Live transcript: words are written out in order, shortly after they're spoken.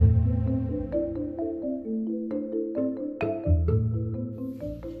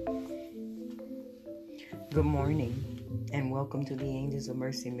Good morning, and welcome to the Angels of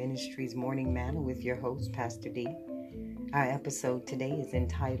Mercy Ministries Morning Manna with your host, Pastor D. Our episode today is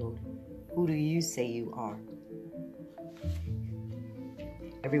entitled, Who Do You Say You Are?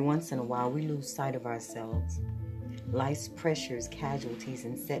 Every once in a while, we lose sight of ourselves. Life's pressures, casualties,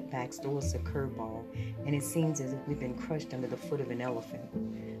 and setbacks throw us a curveball, and it seems as if we've been crushed under the foot of an elephant.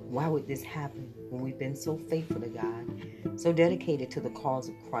 Why would this happen when we've been so faithful to God, so dedicated to the cause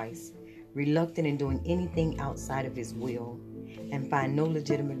of Christ, reluctant in doing anything outside of His will, and find no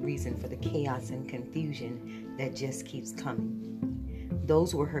legitimate reason for the chaos and confusion that just keeps coming?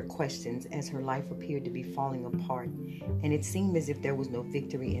 Those were her questions as her life appeared to be falling apart, and it seemed as if there was no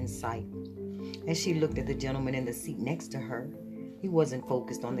victory in sight. As she looked at the gentleman in the seat next to her, he wasn't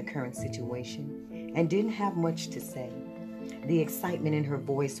focused on the current situation and didn't have much to say. The excitement in her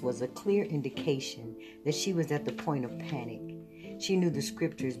voice was a clear indication that she was at the point of panic. She knew the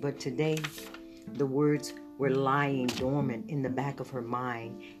scriptures, but today the words were lying dormant in the back of her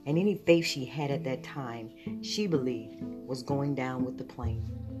mind, and any faith she had at that time, she believed, was going down with the plane.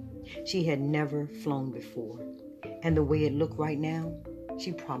 She had never flown before, and the way it looked right now,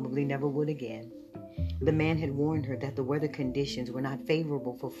 she probably never would again. The man had warned her that the weather conditions were not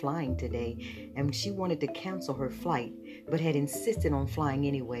favorable for flying today, and she wanted to cancel her flight, but had insisted on flying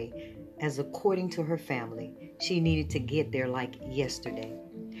anyway, as according to her family, she needed to get there like yesterday.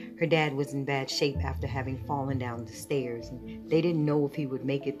 Her dad was in bad shape after having fallen down the stairs, and they didn't know if he would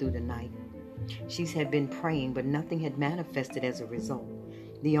make it through the night. She had been praying, but nothing had manifested as a result.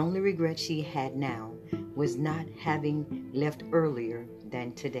 The only regret she had now was not having left earlier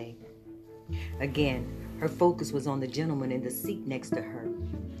than today. Again, her focus was on the gentleman in the seat next to her,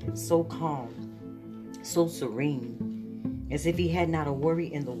 so calm, so serene, as if he had not a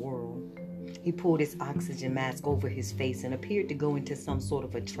worry in the world. He pulled his oxygen mask over his face and appeared to go into some sort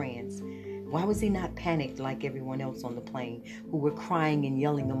of a trance. Why was he not panicked like everyone else on the plane, who were crying and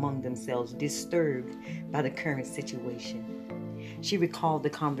yelling among themselves, disturbed by the current situation? She recalled the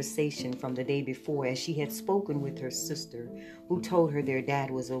conversation from the day before as she had spoken with her sister, who told her their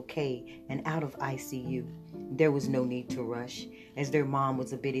dad was okay and out of ICU. There was no need to rush, as their mom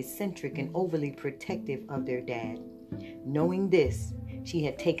was a bit eccentric and overly protective of their dad. Knowing this, she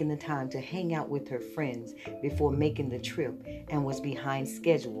had taken the time to hang out with her friends before making the trip and was behind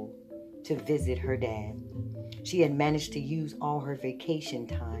schedule to visit her dad. She had managed to use all her vacation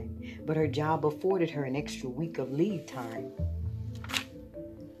time, but her job afforded her an extra week of leave time.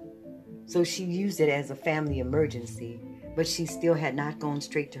 So she used it as a family emergency, but she still had not gone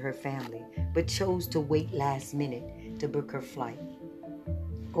straight to her family, but chose to wait last minute to book her flight.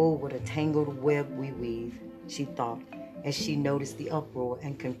 Oh, what a tangled web we weave, she thought, as she noticed the uproar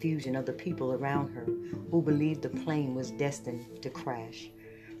and confusion of the people around her who believed the plane was destined to crash.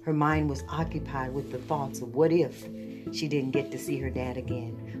 Her mind was occupied with the thoughts of what if she didn't get to see her dad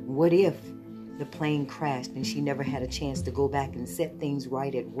again? What if the plane crashed and she never had a chance to go back and set things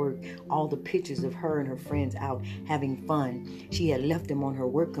right at work? All the pictures of her and her friends out having fun, she had left them on her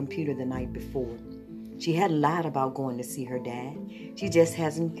work computer the night before. She hadn't lied about going to see her dad. She just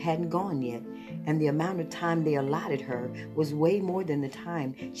hadn't gone yet, and the amount of time they allotted her was way more than the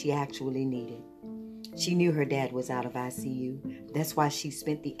time she actually needed. She knew her dad was out of ICU. That's why she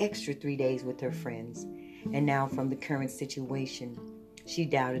spent the extra 3 days with her friends. And now, from the current situation, she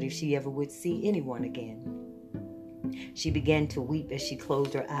doubted if she ever would see anyone again. She began to weep as she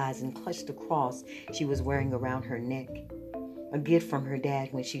closed her eyes and clutched the cross she was wearing around her neck, a gift from her dad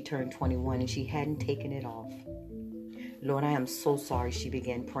when she turned 21 and she hadn't taken it off. Lord, I am so sorry, she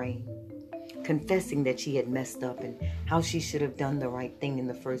began praying, confessing that she had messed up and how she should have done the right thing in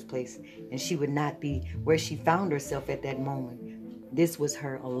the first place, and she would not be where she found herself at that moment. This was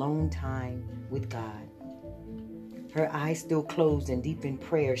her alone time with God. Her eyes still closed and deep in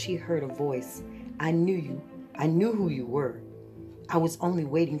prayer, she heard a voice. I knew you. I knew who you were. I was only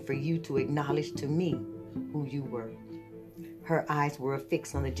waiting for you to acknowledge to me who you were. Her eyes were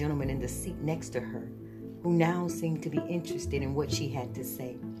affixed on the gentleman in the seat next to her, who now seemed to be interested in what she had to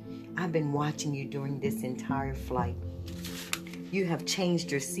say. I've been watching you during this entire flight. You have changed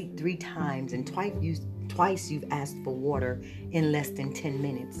your seat 3 times, and twice you've asked for water in less than 10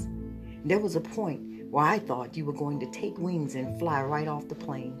 minutes. There was a point where I thought you were going to take wings and fly right off the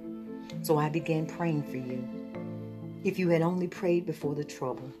plane. So I began praying for you. If you had only prayed before the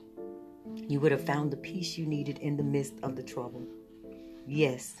trouble, you would have found the peace you needed in the midst of the trouble.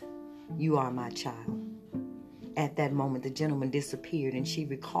 Yes, you are my child. At that moment, the gentleman disappeared, and she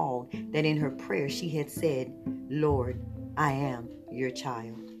recalled that in her prayer she had said, Lord, I am your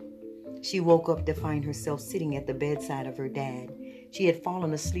child. She woke up to find herself sitting at the bedside of her dad. She had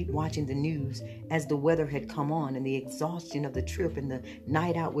fallen asleep watching the news as the weather had come on, and the exhaustion of the trip and the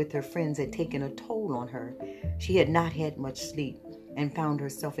night out with her friends had taken a toll on her. She had not had much sleep and found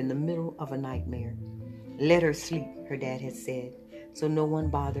herself in the middle of a nightmare. Let her sleep, her dad had said, so no one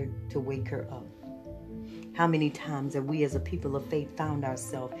bothered to wake her up. How many times have we as a people of faith found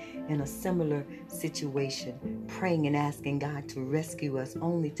ourselves in a similar situation, praying and asking God to rescue us,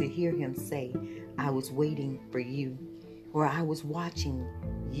 only to hear him say, I was waiting for you, or I was watching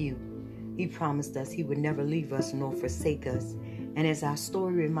you. He promised us he would never leave us nor forsake us. And as our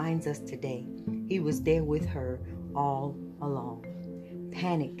story reminds us today, he was there with her all along.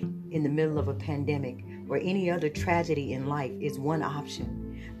 Panic in the middle of a pandemic or any other tragedy in life is one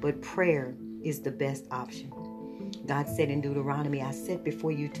option, but prayer is the best option. God said in Deuteronomy, I set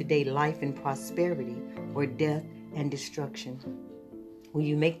before you today life and prosperity, or death and destruction. Will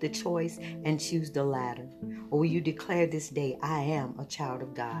you make the choice and choose the latter? Or will you declare this day, I am a child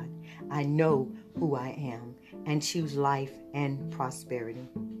of God, I know who I am, and choose life and prosperity?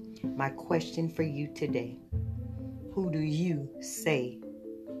 My question for you today, who do you say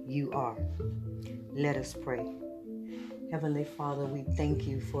you are? Let us pray. Heavenly Father, we thank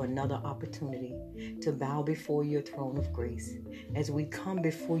you for another opportunity to bow before your throne of grace. As we come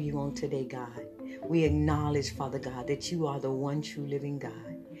before you on today, God, we acknowledge, Father God, that you are the one true living God.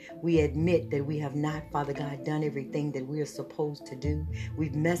 We admit that we have not, Father God, done everything that we are supposed to do.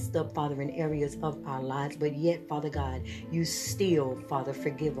 We've messed up, Father, in areas of our lives, but yet, Father God, you still, Father,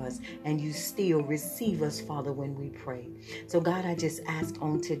 forgive us, and you still receive us, Father, when we pray. So, God, I just ask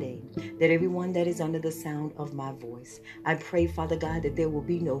on today that everyone that is under the sound of my voice, I pray, Father God, that there will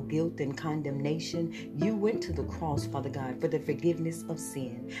be no guilt and condemnation. You went to the cross, Father God, for the forgiveness of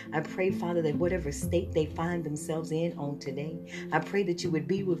sin. I pray, Father, that whatever state they find themselves in on today, I pray that you would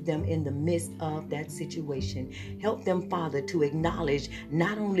be with them in the midst of that situation. Help them, Father, to acknowledge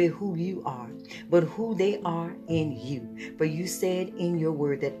not only who you are, but who they are in you. For you said in your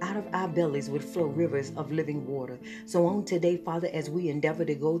word that out of our bellies would flow rivers of living water. So on today, Father, as we endeavor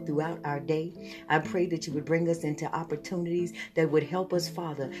to go throughout our day, I pray that you would bring us into opportunities that would help us,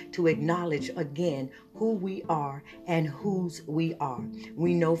 Father, to acknowledge again who we are and whose we are.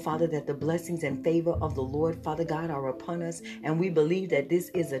 We know, Father, that the blessings and favor of the Lord, Father God, are upon us, and we believe that this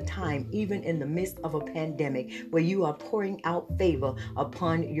is a time, even in the midst of a pandemic, where you are pouring out favor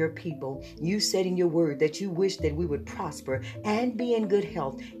upon your people. You said in your word that you wish that we would prosper and be in good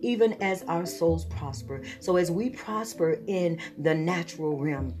health, even as our souls prosper. So as we prosper in the natural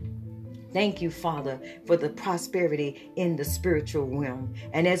realm, thank you, Father, for the prosperity in the spiritual realm.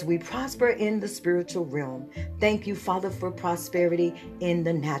 And as we prosper in the spiritual realm, thank you, Father, for prosperity in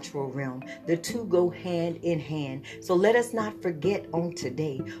the natural realm. The two go hand in hand. So let us not forget on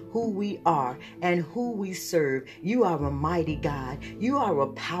today who we are and who we serve. You are a mighty God. You are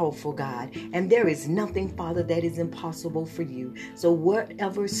a powerful God. And there is nothing, Father, that is impossible for you. So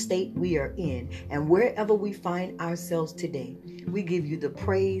whatever state we are in and wherever we find ourselves today, we give you the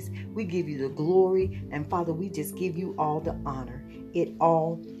praise, we give you the glory, and Father, we just give you all the honor. It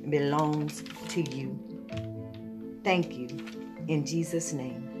all belongs to you. Thank you. In Jesus'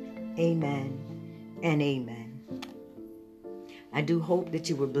 name, amen and amen. I do hope that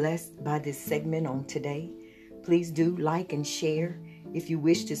you were blessed by this segment on today. Please do like and share. If you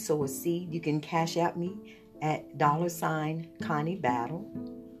wish to sow a seed, you can cash out me at $Connie Battle.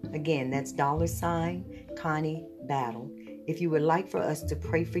 Again, that's $Connie Battle. If you would like for us to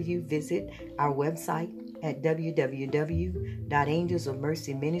pray for you, visit our website at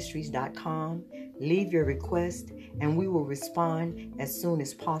www.angelsofmercyministries.com. Leave your request, and we will respond as soon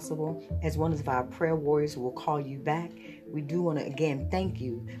as possible, as one of our prayer warriors will call you back. We do want to, again, thank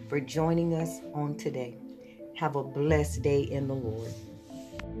you for joining us on today. Have a blessed day in the Lord.